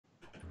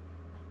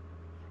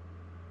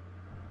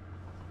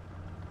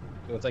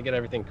Once I get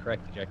everything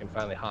corrected, I can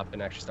finally hop in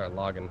and actually start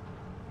logging.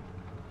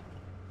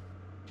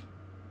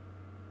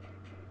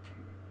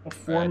 A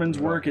foreman's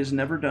work is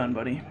never done,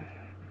 buddy.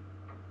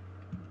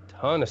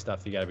 Ton of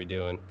stuff you gotta be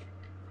doing.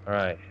 All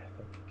right,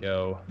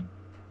 go.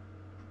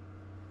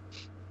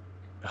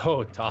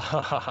 Oh,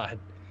 Todd.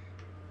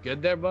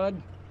 Good there,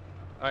 bud?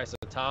 All right, so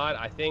Todd,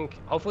 I think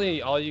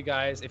hopefully all you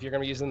guys, if you're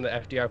gonna be using the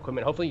FDR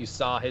equipment, hopefully you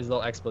saw his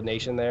little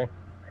explanation there.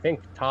 I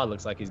think Todd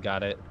looks like he's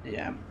got it.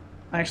 Yeah.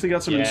 I actually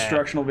got some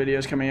instructional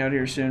videos coming out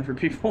here soon for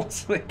people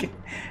so they can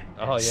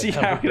see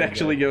how it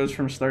actually goes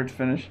from start to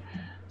finish.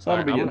 So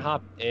that'll be good. I'm gonna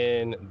hop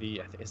in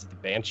the, is it the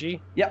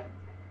Banshee? Yep.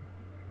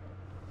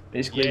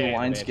 Basically the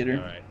line skidder.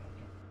 All right.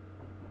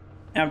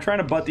 And I'm trying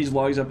to butt these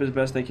logs up as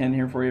best I can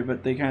here for you,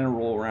 but they kind of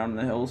roll around in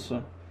the hills,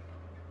 so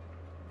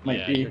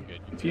might be. You're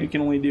good. If you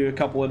can only do a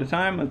couple at a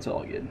time, that's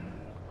all good.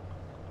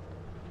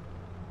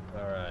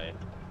 All right.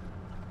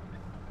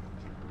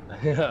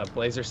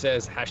 Blazer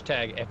says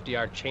hashtag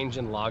FDR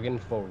changing login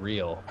for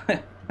real.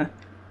 All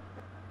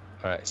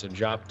right, so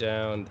drop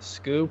down the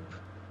scoop,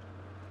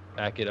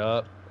 back it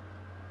up,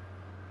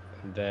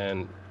 and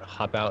then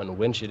hop out and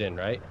winch it in,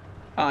 right?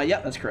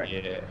 Yeah, that's correct.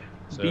 Yeah.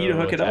 So B to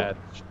hook it up.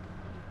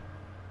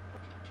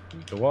 B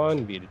to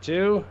 1, B to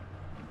 2,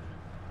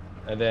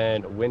 and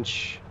then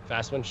winch,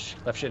 fast winch,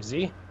 left shift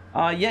Z.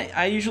 Yeah,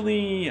 I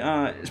usually,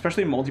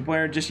 especially in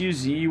multiplayer, just use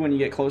Z when you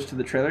get close to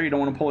the trailer. You don't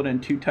want to pull it in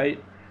too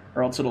tight,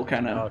 or else it'll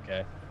kind of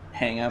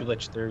hang up.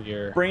 Glitch through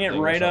your. Bring it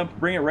right up.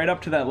 Bring it right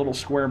up to that little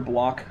square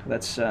block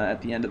that's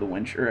at the end of the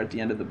winch, or at the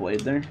end of the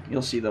blade. There,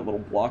 you'll see that little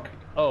block.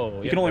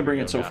 Oh, you can only bring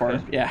it so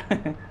far. Yeah.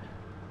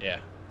 Yeah.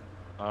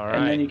 All right.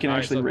 And then you can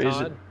actually raise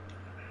Todd, it.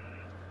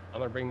 I'm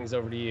gonna bring these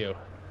over to you.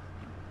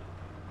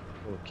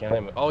 Ooh, can I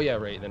move? Oh yeah,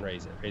 right. Then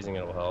raise it. Raising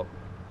it will help.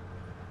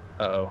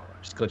 Uh-oh,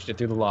 just glitched it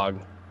through the log.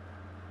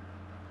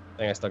 I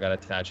think I still got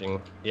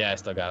attaching. Yeah, I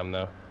still got them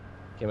though.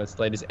 Okay, let's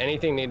play. Does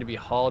anything need to be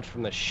hauled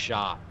from the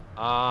shop?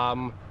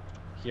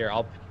 Here,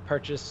 I'll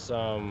purchase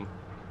some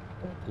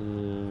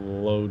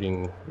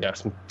loading. Yeah,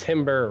 some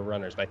timber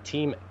runners by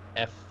Team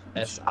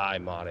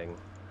FSI modding.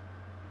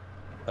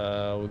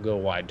 We'll go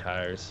wide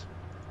tires.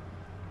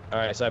 All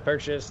right, so I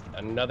purchased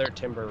another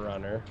timber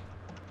runner.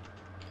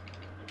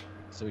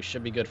 So we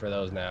should be good for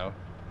those now.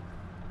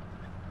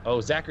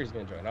 Oh, Zachary's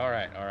gonna join. All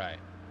right, all right.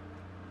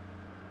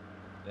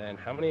 Then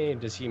how many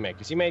does he make?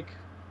 Does he make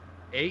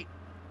 8?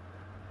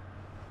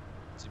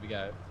 So we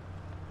got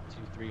 2,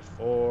 3,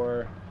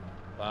 4,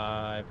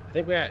 5. I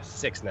think we're at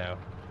 6 now.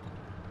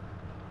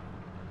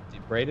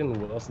 Dude,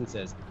 Braden Wilson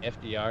says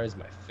FDR is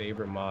my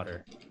favorite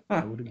modder.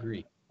 I would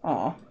agree.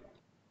 Aw.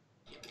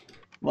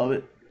 Love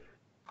it.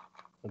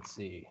 Let's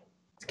see.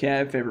 Okay, I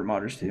have favorite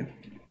modders too.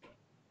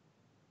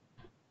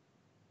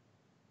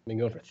 Been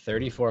going for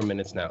 34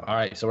 minutes now. All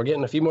right, so we're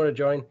getting a few more to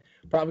join.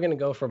 Probably going to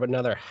go for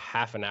another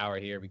half an hour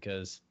here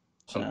because,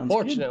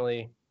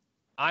 unfortunately,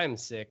 I'm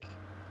sick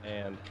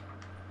and.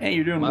 Hey,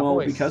 you're doing well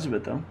because of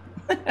it, though.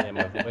 Yeah,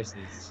 my voice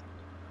is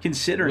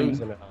considering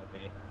losing it on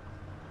me.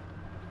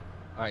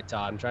 All right,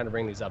 Todd, I'm trying to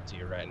bring these up to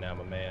you right now,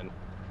 my man.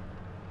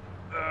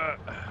 All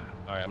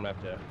right, I'm gonna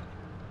have to.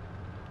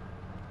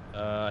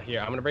 Here,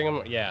 I'm gonna bring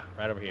them. Yeah,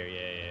 right over here.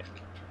 Yeah.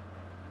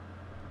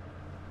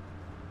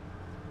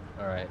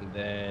 All right, and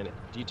then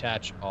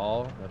detach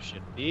all. That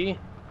should be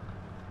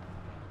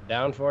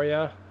down for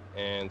you,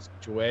 and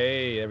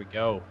away. There we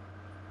go.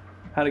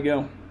 How'd it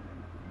go?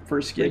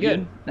 First skid,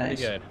 good. Nice.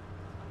 Pretty good.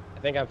 I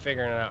think I'm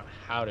figuring out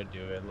how to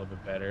do it a little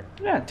bit better.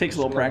 Yeah, it takes a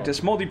little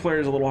practice.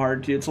 Multiplayer is a little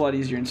hard too. It's a lot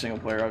easier in single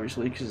player,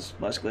 obviously, because it's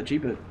less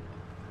glitchy. But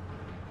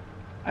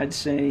I'd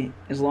say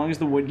as long as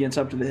the wood gets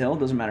up to the hill, it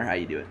doesn't matter how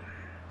you do it.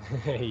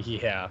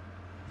 Yeah.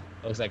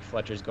 Looks like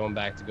Fletcher's going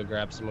back to go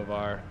grab some of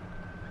our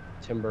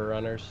timber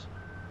runners.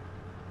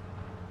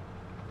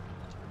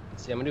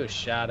 Let's see, I'm gonna do a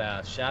shout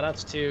out. Shout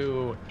outs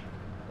to,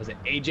 was it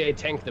AJ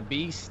Tank the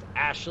Beast,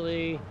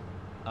 Ashley,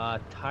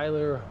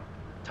 Tyler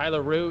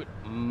Root,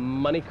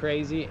 Money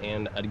Crazy,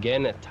 and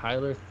again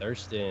Tyler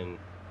Thurston.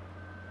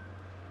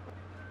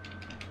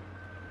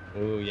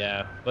 Ooh,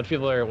 yeah. A bunch of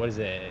people are, what is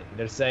it?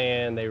 They're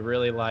saying they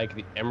really like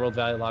the Emerald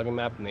Valley logging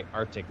map and the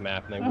Arctic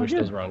map, and they wish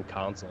those were on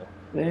console.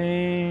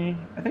 I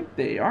think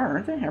they are,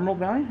 aren't they? Emerald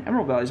Valley?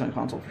 Emerald Valley's on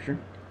console for sure.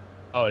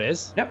 Oh, it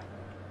is? Yep.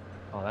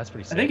 Oh, that's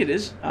pretty sick. I think it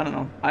is. I don't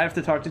know. I have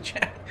to talk to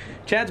Chad.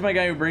 Chad's my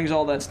guy who brings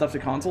all that stuff to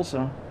console,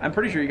 so I'm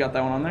pretty sure you got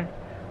that one on there.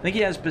 I think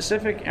he has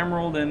Pacific,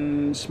 Emerald,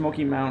 and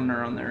Smoky Mountain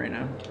are on there right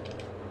now.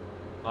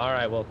 All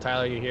right, well,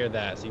 Tyler, you hear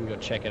that, so you can go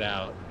check it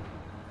out.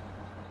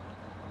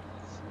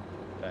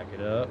 Back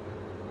it up.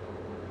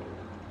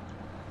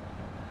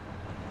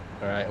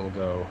 All right, and we'll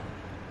go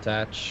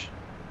attach.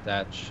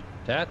 All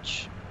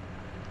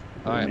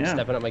right, I'm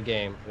stepping up my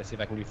game. Let's see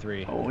if I can do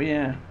 3. Oh,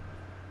 yeah.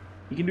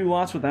 You can do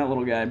lots with that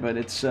little guy, but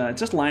it's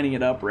just lining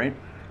it up, right?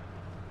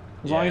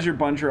 As long as your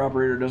buncher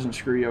operator doesn't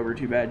screw you over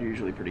too bad, you're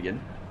usually pretty good.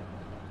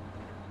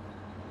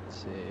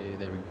 Let's see,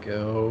 there we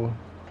go.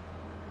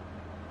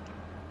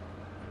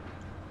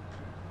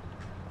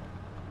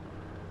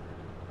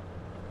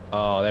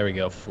 Oh, there we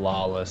go,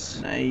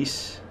 flawless.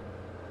 Nice.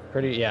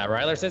 Yeah,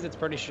 Ryler says it's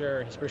pretty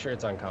sure. He's pretty sure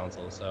it's on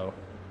console. So.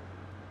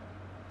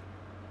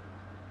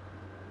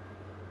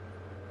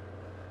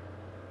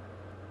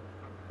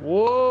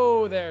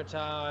 Whoa there,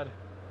 Todd.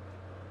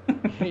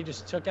 He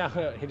just took out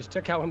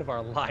one of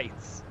our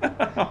lights.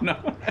 Oh no.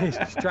 He's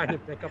just trying to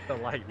pick up the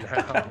light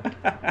now.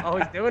 Oh,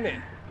 he's doing it.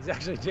 He's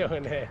actually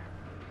doing it.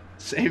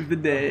 Save the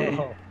day.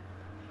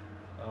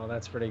 Oh,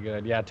 that's pretty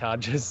good. Yeah,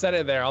 Todd, just set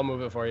it there. I'll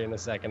move it for you in a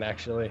second,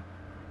 actually.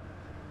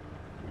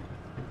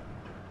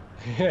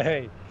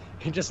 Hey,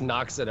 he just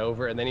knocks it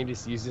over, and then he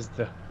just uses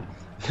the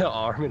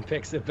arm and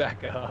picks it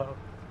back up.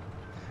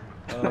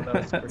 Oh, that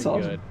was pretty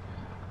awesome. good.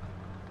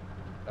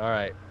 All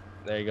right,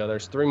 there you go.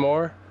 There's 3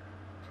 more.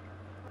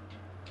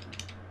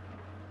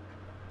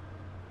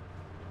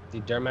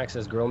 See, Dermax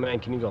says,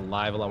 "GorillaMan, can you go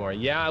live a lot more?"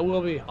 Yeah, I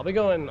will be. I'll be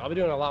doing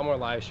a lot more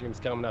live streams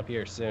coming up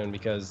here soon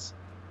because,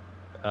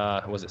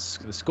 the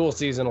school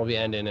season will be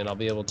ending, and I'll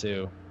be able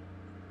to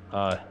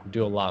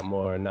do a lot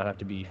more and not have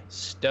to be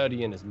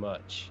studying as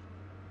much.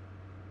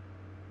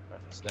 All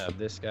right, snap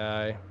this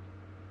guy.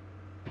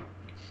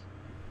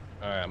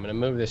 All right, I'm gonna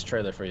move this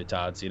trailer for you,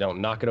 Todd, so you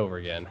don't knock it over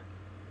again.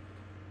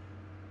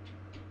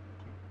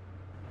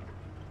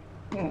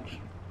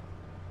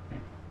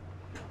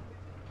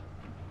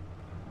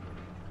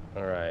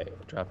 All right,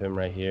 drop him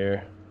right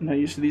here. Not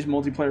used to these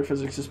multiplayer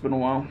physics. It's been a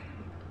while.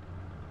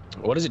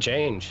 What does it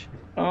change?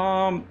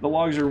 The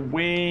logs are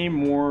way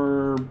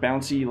more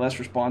bouncy, less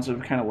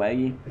responsive, kind of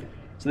laggy.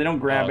 So they don't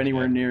grab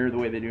anywhere near the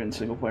way they do in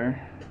single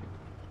player.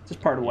 It's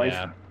just part of life.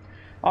 Yeah.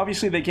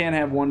 Obviously, they can't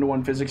have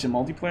one-to-one physics in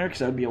multiplayer because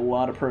that would be a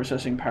lot of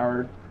processing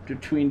power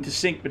to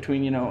sync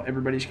between, you know,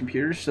 everybody's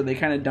computers. So they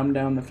kind of dumb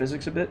down the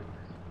physics a bit.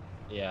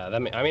 Yeah, I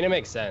mean, it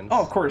makes sense.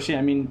 Oh, of course, yeah.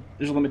 I mean,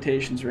 there's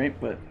limitations, right?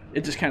 But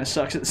it just kind of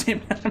sucks at the same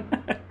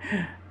time.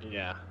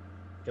 Yeah.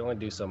 You can only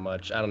do so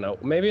much. I don't know.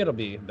 Maybe it'll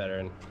be better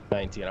in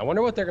 19. I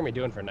wonder what they're going to be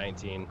doing for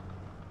 19.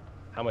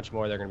 How much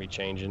more they're going to be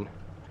changing.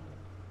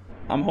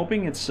 I'm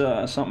hoping it's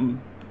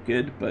something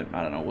good, but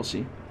I don't know. We'll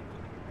see.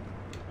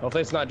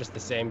 Hopefully it's not just the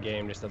same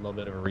game, just a little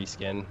bit of a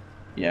reskin.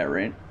 Yeah,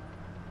 right.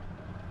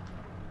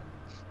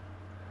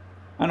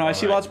 I know, I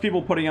see lots of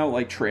people putting out,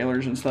 like,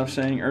 trailers and stuff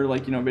saying, or,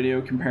 like, you know,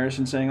 video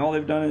comparisons saying all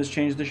they've done is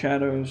change the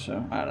shadows,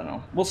 so I don't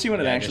know. We'll see when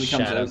it actually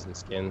comes shadows out. And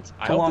skins.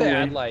 I hope they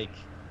add, like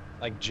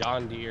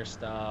John Deere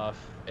stuff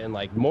and,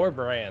 like, more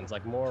brands,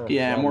 like more...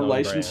 Yeah, more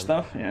licensed brands.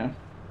 stuff, yeah.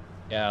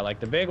 Yeah, like,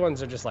 the big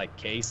ones are just, like,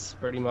 Case,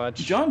 pretty much.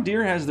 John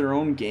Deere has their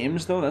own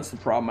games, though. That's the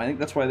problem. I think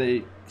that's why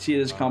they see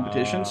it as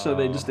competition, so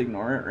they just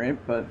ignore it,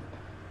 right? But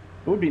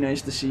it would be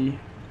nice to see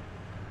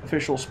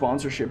official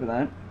sponsorship of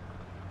that.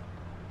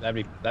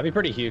 That'd be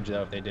pretty huge,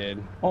 though, if they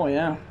did. Oh,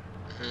 yeah.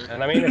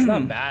 And, I mean, it's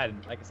not bad.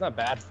 Like, it's not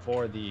bad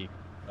for the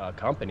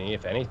company,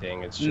 if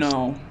anything. It's just...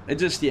 No. It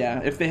just,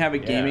 yeah. If they have a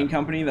gaming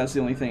company, that's the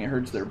only thing that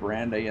hurts their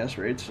brand, I guess,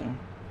 right? So...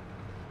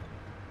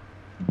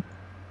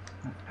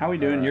 How we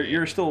doing?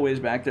 You're still a ways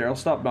back there. I'll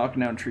stop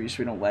knocking down trees so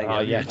we don't lag out.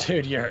 Oh yeah,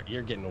 here. dude,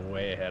 you're getting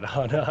way ahead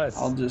on us.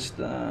 I'll just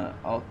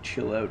I'll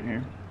chill out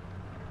here.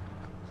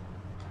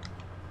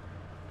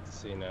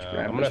 Let's see now.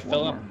 I'm gonna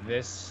fill up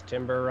this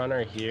timber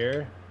runner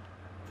here,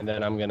 and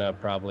then I'm gonna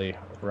probably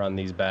run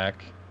these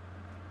back.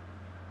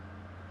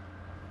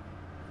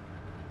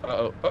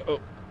 Oh,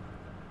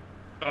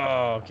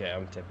 okay,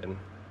 I'm tipping.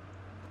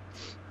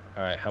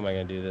 All right, how am I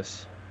gonna do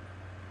this?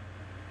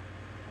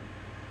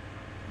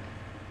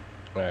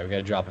 Alright, we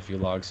gotta drop a few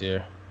logs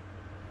here.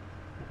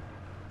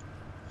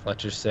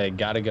 Fletcher say,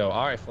 gotta go.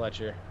 Alright,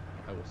 Fletcher.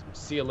 I will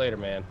see you later,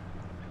 man.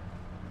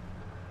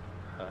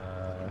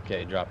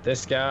 Okay, drop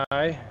this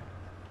guy.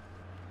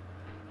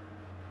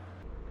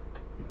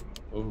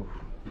 Ooh.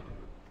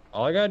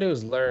 All I gotta do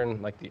is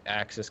learn, like, the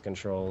axis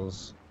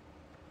controls.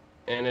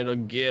 And it'll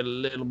get a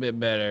little bit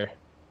better.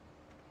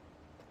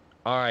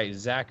 Alright,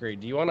 Zachary,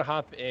 do you want to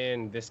hop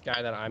in this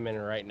guy that I'm in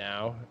right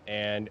now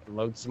and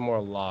load some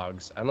more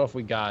logs? I don't know if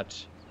we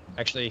got...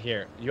 Actually,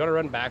 here, you want to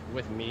run back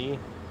with me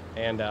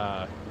and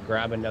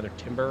grab another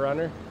timber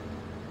runner?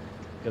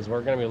 Because we're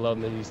going to be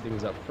loading these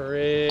things up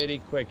pretty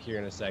quick here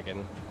in a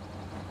second.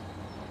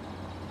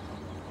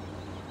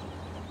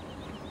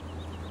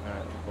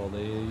 Alright, pull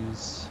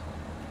these.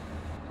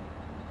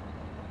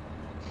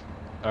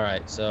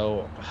 Alright,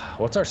 so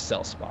what's our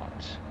sell spot?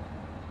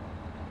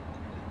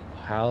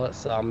 Pallet,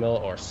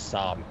 sawmill, or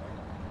sawmill?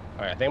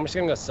 Alright, I think I'm just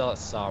going to go sell at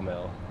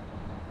sawmill.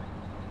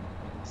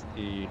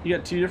 You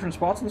got 2 different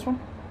spots in this one?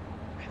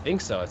 I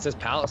think so. It says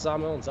pallet,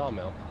 sawmill, and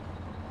sawmill.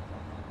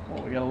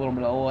 Well, we got a little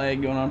bit of lag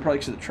going on, probably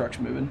because the truck's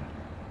moving.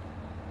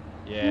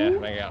 Yeah,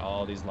 and I got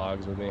all these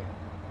logs with me.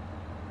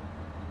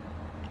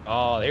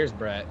 Oh, there's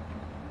Brett.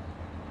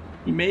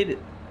 He made it.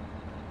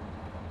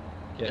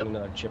 Getting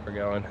another chipper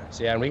going.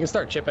 So yeah, and we can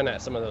start chipping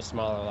at some of those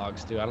smaller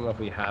logs too. I don't know if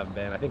we have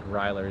been. I think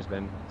Ryler's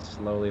been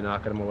slowly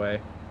knocking them away.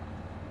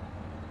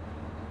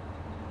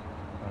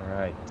 All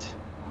right.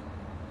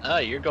 Oh,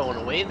 you're going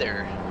away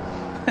there.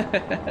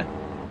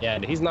 Yeah,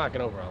 he's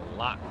knocking over a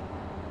lot.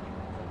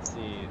 Let's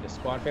see. The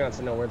squad fan wants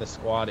to know where the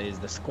squad is.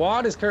 The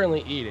squad is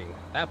currently eating.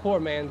 That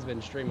poor man's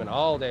been streaming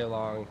all day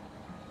long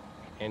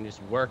and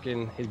just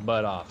working his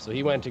butt off. So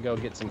he went to go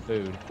get some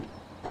food.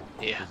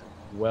 Yeah.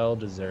 Well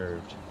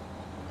deserved.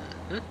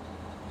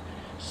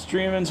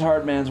 Streaming's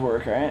hard man's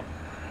work, right?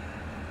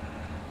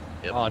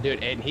 Yep. Oh,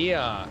 dude, and he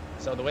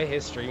so the way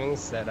his streaming's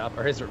set up,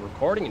 or his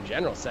recording in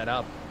general set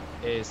up,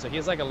 is so he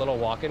has like a little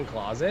walk-in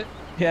closet,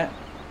 Yeah.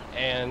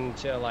 and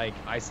to like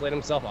isolate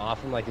himself off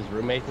from like his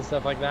roommates and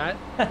stuff like that,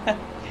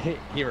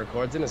 he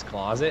records in his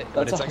closet.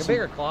 But That's it's like a awesome.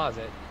 bigger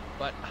closet.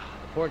 But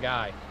the poor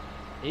guy,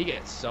 he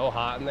gets so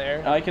hot in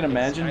there. I can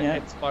imagine. Yeah.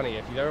 It's funny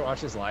if you ever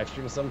watch his live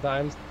stream.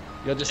 Sometimes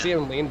you'll just see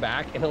him lean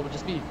back, and he'll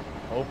just be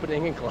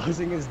opening and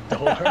closing his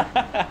door,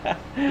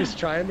 just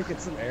trying to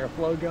get some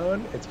airflow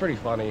going. It's pretty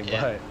funny,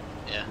 but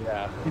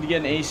yeah. Need to get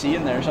an AC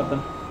in there or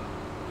something.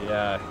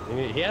 Yeah,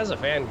 he has a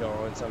fan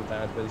going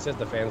sometimes, but he says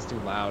the fan's too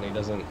loud. It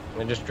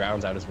just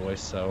drowns out his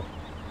voice. So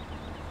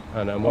I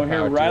don't know. More Here,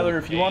 power to Ryler, him.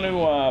 if you want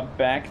to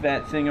back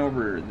that thing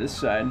over this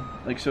side,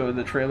 like so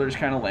the trailer's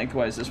kind of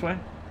lengthwise this way.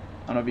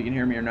 I don't know if you can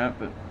hear me or not,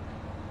 but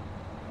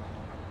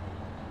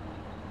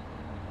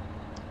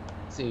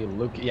See,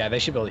 Luke. Yeah, he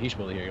should be able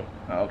to hear you.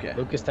 oh, okay.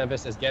 Lucas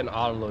Tempest is getting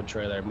auto load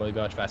trailer. Maybe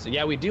much faster.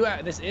 Yeah, we do.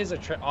 This is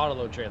a auto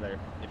load trailer.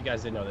 If you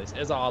guys didn't know, this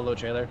is an auto load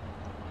trailer.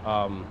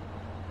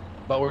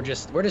 But we're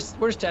just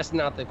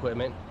testing out the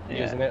equipment,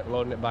 using it,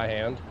 loading it by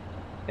hand.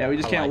 Yeah, we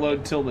just can't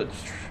load till the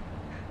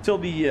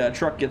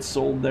truck gets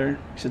sold there,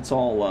 'cause it's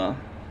all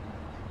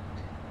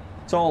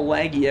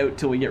laggy out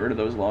till we get rid of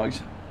those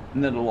logs,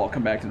 and then it'll all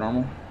come back to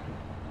normal.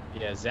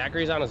 Yeah,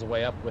 Zachary's on his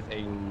way up with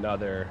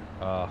another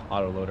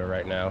auto loader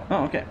right now.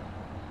 Oh, okay.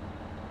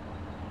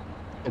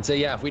 And so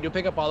yeah, if we do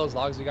pick up all those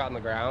logs we got on the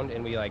ground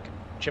and we like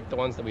chip the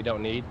ones that we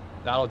don't need,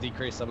 that'll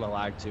decrease some of the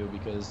lag too,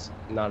 because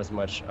not as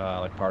much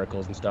like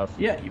particles and stuff.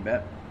 Yeah, you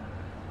bet.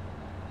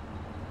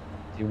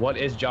 See, what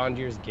is John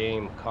Deere's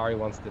game? Kari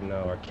wants to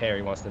know, or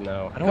Carrie wants to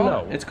know. I don't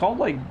know. It's called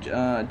like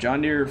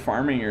John Deere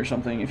Farming or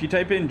something. If you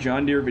type in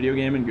John Deere video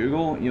game in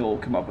Google, you'll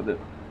come up with it.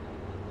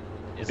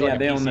 Is But it yeah, like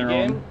they a own PC their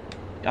game?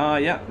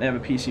 own. Yeah, they have a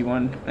PC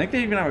one. I think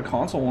they even have a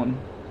console one.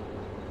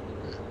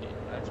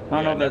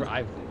 I don't know if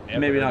that's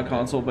maybe not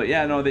console, but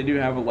yeah, no, they do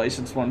have a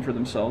licensed one for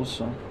themselves.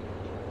 So.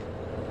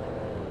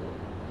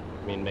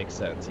 I mean, makes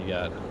sense. You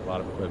got a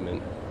lot of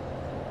equipment.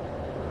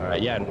 All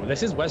right, yeah, and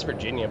this is West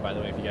Virginia, by the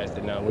way, if you guys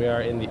didn't know. We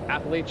are in the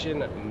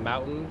Appalachian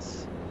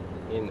Mountains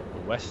in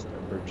West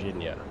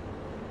Virginia.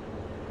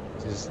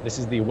 This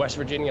is the West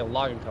Virginia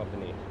Logging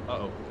Company.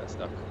 Uh-oh, got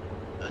stuck.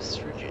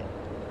 West Virginia.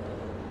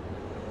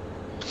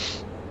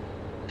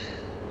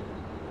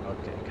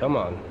 Okay, come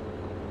on.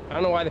 I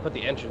don't know why they put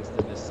the entrance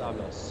to this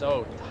sawmill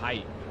so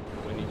tight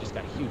when you just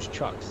got huge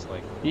trucks.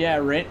 Like, Yeah,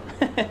 right.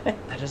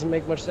 that doesn't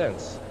make much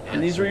sense.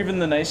 And these are even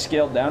the nice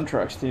scaled down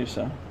trucks too.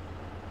 So.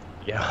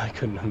 Yeah, I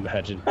couldn't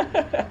imagine.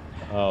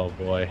 Oh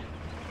boy.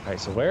 All right,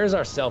 so where is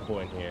our sell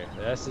point here?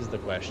 This is the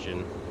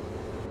question.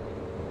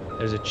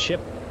 There's a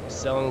chip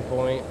selling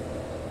point.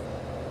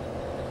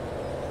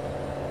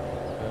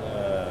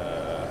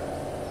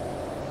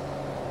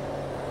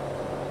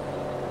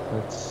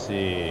 Let's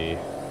see.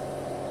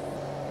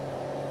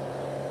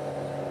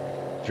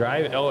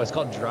 Drive. Oh, it's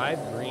called Drive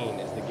Green.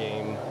 Is the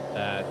game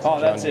that? Oh,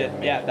 that's John it. Deere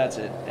made. Yeah, that's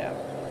it. Yeah,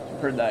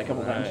 I've heard that a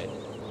couple times.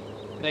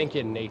 Alright. Thank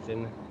you,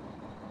 Nathan.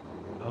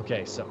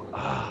 Okay, so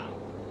all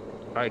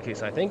right, okay,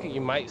 so I think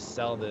you might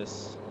sell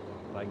this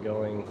by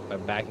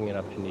backing it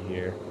up into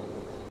here.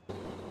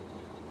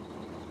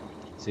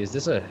 See, is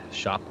this a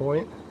shop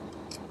point?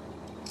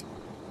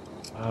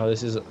 Oh,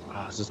 this is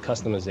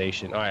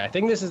customization. All right, I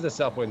think this is the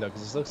sell point though,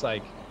 because this looks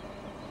like.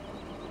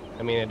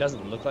 I mean, it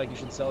doesn't look like you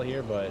should sell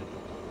here, but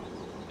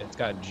it's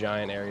got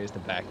giant areas to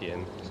back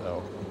in.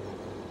 So,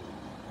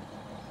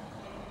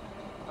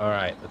 all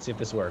right, let's see if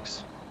this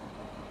works.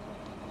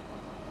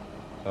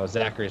 Oh,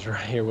 Zachary's right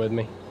here with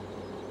me.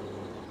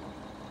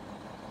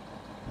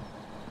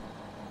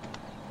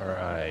 All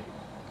right,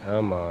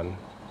 come on.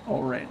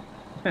 All right.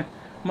 I'm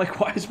like,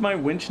 why is my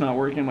winch not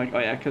working? I'm like, oh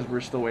yeah, because we're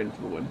still waiting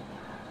for the wood.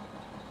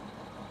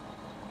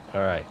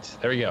 All right,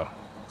 there we go.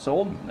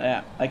 Sold?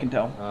 Yeah, I can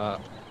tell.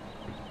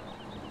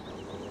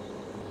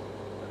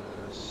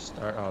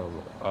 Start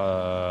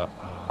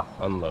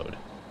unload.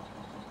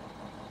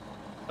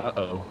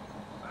 Uh-oh.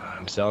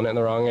 I'm selling it in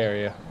the wrong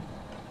area.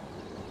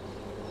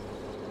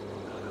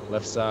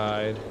 Left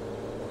side.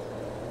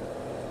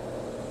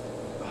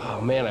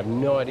 Oh man, I have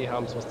no idea how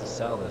I'm supposed to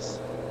sell this.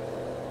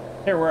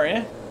 Here, where are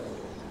you?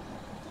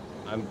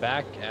 I'm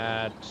back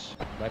at,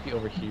 might be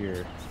over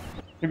here.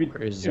 Maybe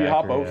Where is you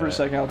hop Zachary out for a at?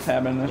 second. I'll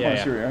tab in. I want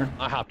to see where you are.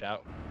 I hopped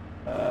out.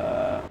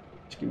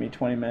 Just give me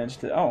 20 minutes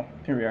to. Oh,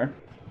 here we are.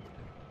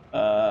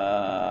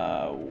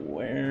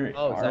 Where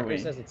Oh, are Zachary we?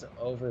 says it's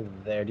over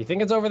there. Do you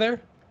think it's over there?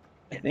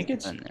 I think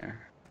it's in there.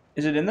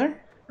 Is it in there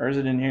or is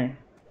it in here?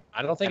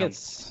 I don't think I don't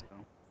it's. think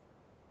so.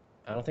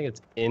 I don't think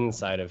it's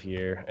inside of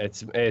here.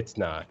 It's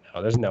not.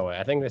 No, there's no way.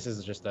 I think this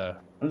is just a.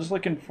 I'm just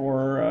looking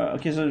for.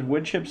 Okay, so there's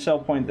wood chip sell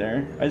point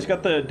there. I just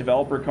got the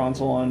developer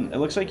console on. It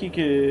looks like you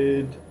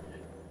could.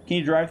 Can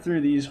you drive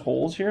through these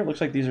holes here? It looks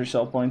like these are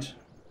sell points,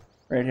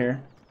 right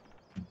here.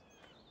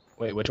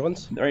 Wait, which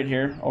ones? Right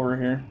here, over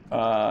here.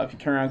 If you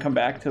turn around, and come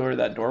back to where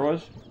that door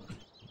was.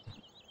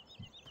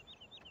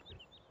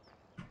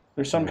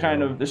 There's some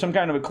kind of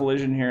a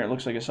collision here. It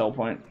looks like a sell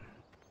point.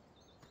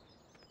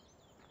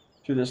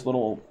 Through this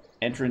little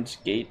entrance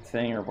gate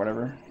thing or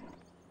whatever.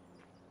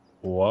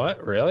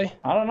 What? Really?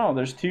 I don't know.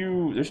 There's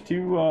two.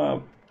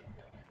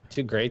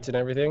 Two grates and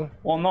everything?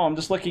 Well, no, I'm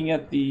just looking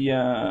at the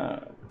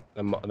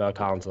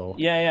console.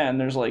 Yeah, and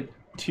there's like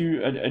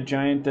a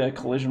giant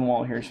collision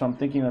wall here, so I'm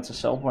thinking that's a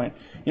sell point.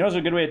 You know, it's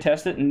a good way to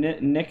test it.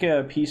 Nick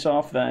a piece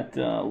off that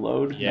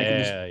load. Yeah, I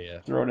can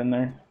just throw it in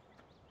there.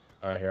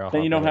 All right, here.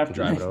 Then you don't have to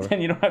drive it over.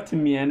 Then you don't have to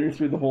meander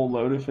through the whole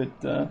load if it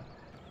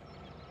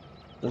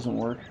doesn't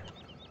work.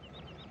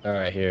 All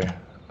right, here.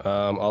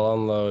 I'll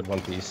unload one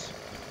piece.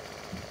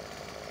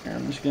 Here,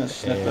 I'm just gonna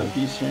snip that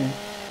piece here.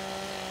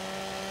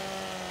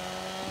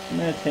 I'm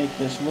gonna take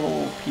this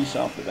little piece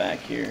off the back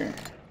here.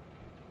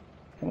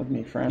 Come with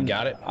me, friend. You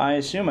got it? I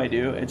assume I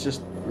do. It's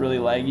just really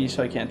laggy,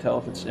 so I can't tell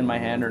if it's in my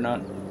hand or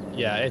not.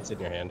 Yeah, it's in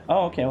your hand.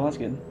 Oh, okay. Well, that's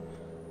good.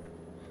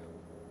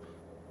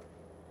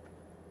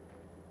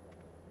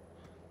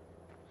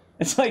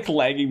 It's like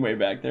lagging way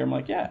back there. I'm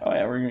like, yeah. Oh,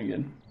 yeah, we're doing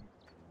good.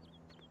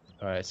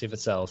 All right, see if it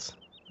sells.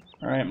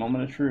 All right,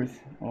 moment of truth.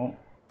 Oh,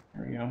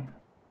 there we go.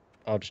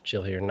 I'll just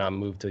chill here and not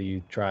move till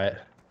you try it.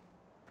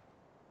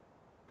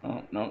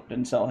 Oh, no,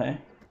 didn't sell, hey?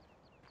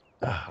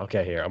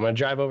 Okay, here. I'm going to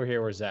drive over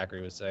here where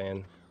Zachary was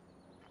saying.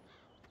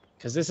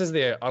 Because this is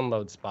the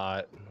unload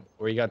spot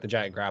where you got the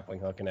giant grappling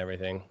hook and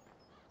everything.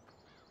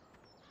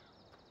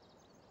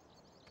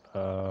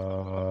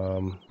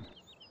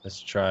 Let's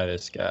try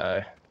this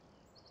guy.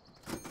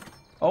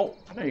 Oh,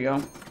 there you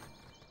go.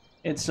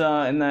 It's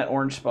in that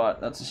orange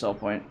spot. That's a sell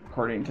point,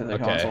 according to the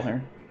console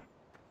here.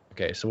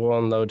 Okay, so we'll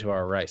unload to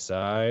our right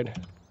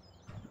side.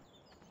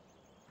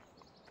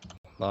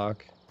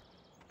 Lock.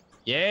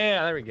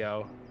 Yeah, there we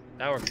go.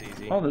 That works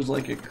easy. Oh, there's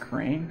like a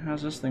crane.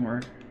 How's this thing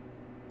work?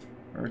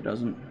 Or it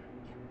doesn't?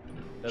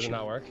 Does it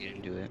not work? You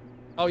didn't do it.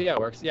 Oh yeah, it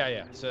works.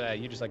 Yeah. So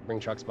you just like bring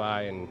trucks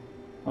by and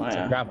it's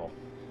like gravel.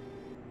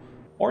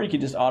 Or you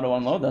could just auto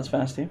unload. That's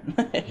fast too.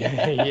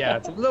 Yeah,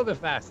 it's a little bit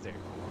faster.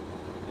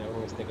 Yeah, we're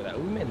gonna stick with that.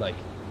 We made like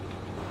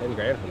 10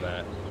 grand from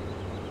that.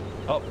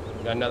 Oh,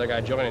 we got another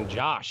guy joining,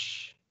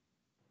 Josh.